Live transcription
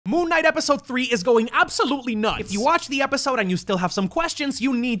Moon Knight episode 3 is going absolutely nuts. If you watch the episode and you still have some questions,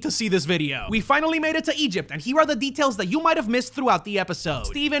 you need to see this video. We finally made it to Egypt, and here are the details that you might have missed throughout the episode.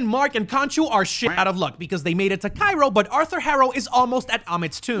 Steven, Mark, and Khonshu are shit out of luck because they made it to Cairo, but Arthur Harrow is almost at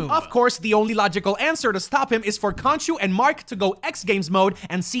Amit's tomb. Of course, the only logical answer to stop him is for Khonshu and Mark to go X Games mode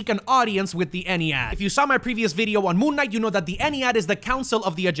and seek an audience with the Ennead. If you saw my previous video on Moon Knight, you know that the Ennead is the council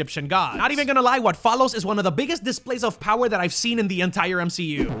of the Egyptian gods. Not even gonna lie, what follows is one of the biggest displays of power that I've seen in the entire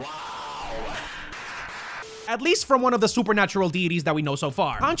MCU. At least from one of the supernatural deities that we know so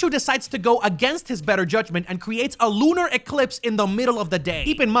far. Khonshu decides to go against his better judgment and creates a lunar eclipse in the middle of the day.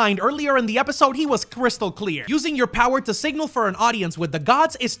 Keep in mind, earlier in the episode, he was crystal clear. Using your power to signal for an audience with the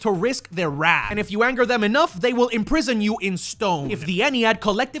gods is to risk their wrath. And if you anger them enough, they will imprison you in stone. If the Ennead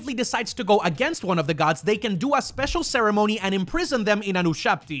collectively decides to go against one of the gods, they can do a special ceremony and imprison them in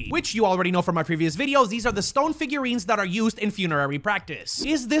Anushapti, which you already know from my previous videos. These are the stone figurines that are used in funerary practice.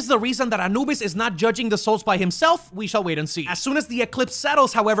 Is this the reason that Anubis is not judging the souls by himself? We shall wait and see. As soon as the eclipse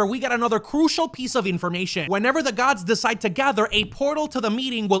settles, however, we get another crucial piece of information. Whenever the gods decide to gather, a portal to the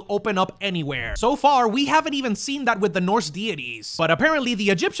meeting will open up anywhere. So far, we haven't even seen that with the Norse deities. But apparently, the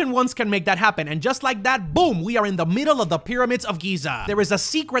Egyptian ones can make that happen, and just like that, boom, we are in the middle of the pyramids of Giza. There is a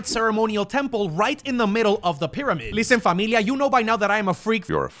secret ceremonial temple right in the middle of the pyramid. Listen, familia, you know by now that I am a freak.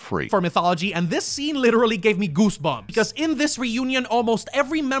 You're a freak. For mythology, and this scene literally gave me goosebumps. Because in this reunion, almost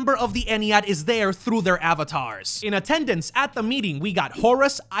every member of the Ennead is there through their avatars. In attendance at the meeting, we got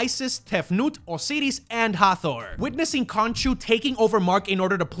Horus, Isis, Tefnut, Osiris, and Hathor. Witnessing Khonshu taking over Mark in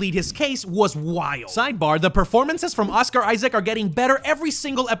order to plead his case was wild. Sidebar, the performances from Oscar Isaac are getting better every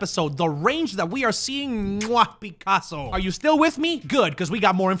single episode. The range that we are seeing, mwah, Picasso. Are you still with me? Good, because we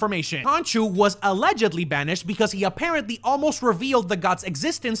got more information. Khonshu was allegedly banished because he apparently almost revealed the gods'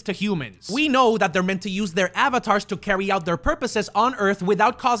 existence to humans. We know that they're meant to use their avatars to carry out their purposes on Earth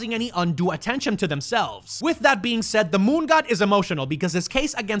without causing any undue attention to themselves. With that being said, the Moon God is emotional because his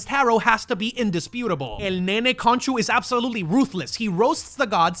case against Harrow has to be indisputable. El Nene Khonshu is absolutely ruthless. He roasts the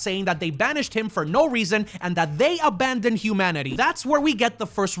gods, saying that they banished him for no reason and that they abandoned humanity. That's where we get the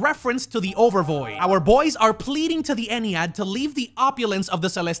first reference to the Overvoid. Our boys are pleading to the Ennead to leave the opulence of the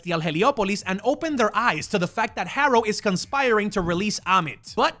celestial Heliopolis and open their eyes to the fact that Harrow is conspiring to release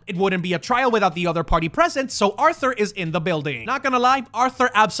Amit. But it wouldn't be a trial without the other party present, so Arthur is in the building. Not gonna lie, Arthur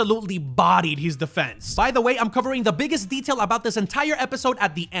absolutely bodied his defense. By the way, I'm covering the biggest detail about this entire episode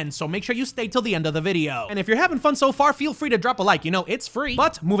at the end, so make sure you stay till the end of the video. And if you're having fun so far, feel free to drop a like, you know, it's free.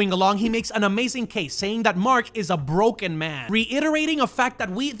 But moving along, he makes an amazing case saying that Mark is a broken man, reiterating a fact that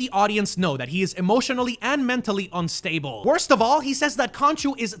we, the audience, know that he is emotionally and mentally unstable. Worst of all, he says that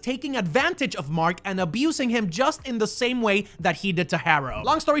Khonshu is taking advantage of Mark and abusing him just in the same way that he did to Harrow.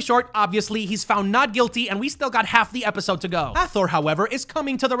 Long story short, obviously, he's found not guilty and we still got half the episode to go. Hathor, however, is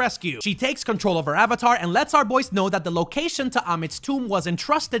coming to the rescue. She takes control of her avatar and lets our boys know that the location to Amit's tomb was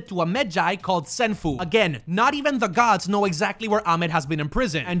entrusted to a Medjay called Senfu. Again, not even the gods know exactly where Amit has been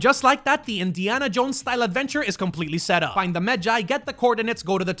imprisoned. And just like that, the Indiana Jones style adventure is completely set up. Find the Medjay, get the coordinates,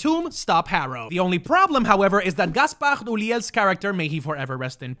 go to the tomb, stop Harrow. The only problem, however, is that Gaspard Ulliel's character, may he forever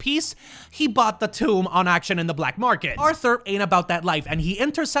rest in peace, he bought the tomb on action in the black market. Arthur ain't about that life, and he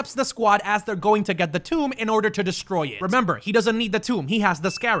intercepts the squad as they're going to get the tomb in order to destroy it. Remember, he doesn't need the tomb, he has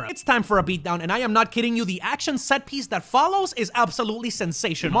the scarab. It's time for a beatdown, and I am not kidding you, the action set piece that follows is absolutely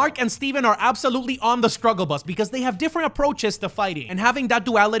sensational. Mark and Steven are absolutely on the struggle bus because they have different approaches to fighting, and having that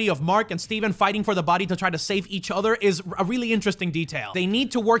duality of Mark and Steven fighting for the body to try to save each other is a really interesting detail. They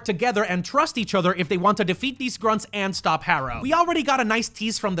need to work together and trust each other if they want to defeat these grunts and stop Harrow. We already got a nice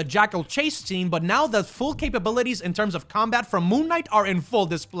tease from the Jackal chase scene, but now the full capabilities in terms of combat from Moon Knight are in full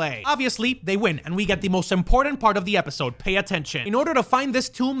display. Obviously, they win, and we get the most important part of the episode. Pay attention. In order to find this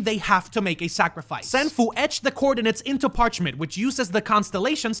tomb, they have to make a sacrifice. Senfu etched the coordinates into parchment, which uses the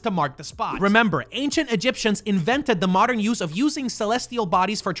constellations to mark the spot. Remember, ancient Egyptians invented the modern use of using celestial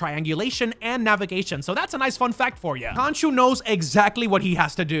bodies for triangulation and navigation, so that's a nice fun fact for you. Khonshu knows exactly what he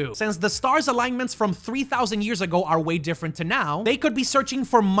has to do. Since the stars' alignments from 3,000 years ago are way different to now, they could be searching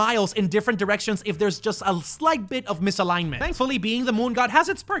for miles in different directions if there's just a slight bit of misalignment. Thankfully, being the moon god has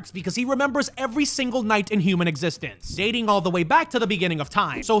its perks because he remembers every single night in human existence, dating all the way back to the beginning of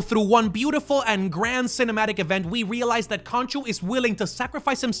time. So through one beautiful and grand cinematic event, we realize that Khonshu is willing to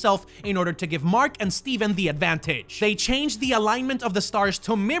sacrifice himself in order to give Mark and Steven the advantage. They changed the alignment of the stars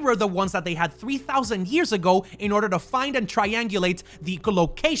to mirror the ones that they had 3,000 years ago in order to find and triangulate the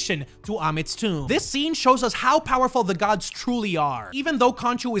location to Amit's tomb. This scene shows us how powerful the gods truly are. Even though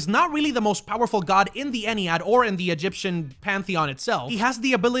Khonshu is not really the most powerful god in the Ennead or in the Egyptian pantheon itself, he has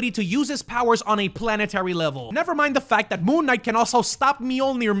the ability to use his powers on a planetary level. Never mind the fact that Moon Knight can also stop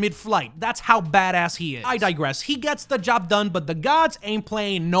Mjolnir mid-flight. That's how badass he is. I digress. He gets the job done, but the gods ain't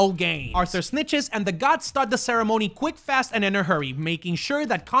playing no games. Arthur snitches, and the gods start the ceremony quick, fast, and in a hurry, making sure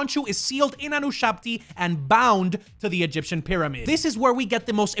that Khonshu is sealed in Anushapti and bound to the Egyptian pyramid. This is where we get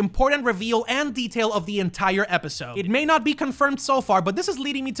the most important reveal and detail of the entire episode. It may not be confirmed so far, but this is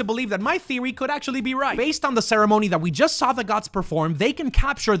leading me to believe that my theory could actually be right. Based on the ceremony that we just saw the gods perform, they can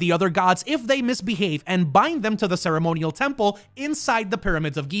capture the other gods if they misbehave and bind them to the ceremonial temple inside the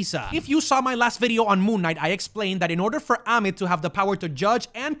pyramids of Giza. If you saw my last video on Moon Knight, I explained that in order for Amit to have the power to judge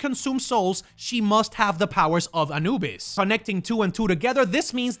and consume souls, she must have the powers of Anubis. Connecting 2 and 2 together,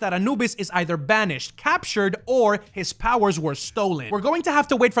 this means that Anubis is either banished, captured, or his powers were stolen. We're going to have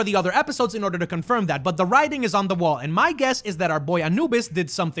to wait for the other episodes in order to confirm that, but the writing is on the wall, and my guess is that our boy Anubis did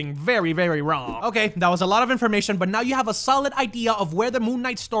something very, very wrong. Okay, that was a lot of information, but now you have a solid idea of where the Moon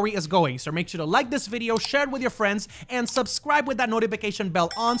Knight story is going, so make sure to like this video, share it with your friends, and subscribe with that notification bell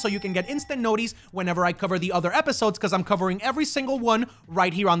on so you can get instant notice whenever I cover the other episodes, because I'm covering every single one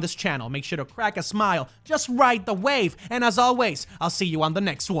right here on this channel. Make sure to crack a smile, just ride the wave, and as always, I'll see you on the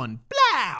next one. Blah!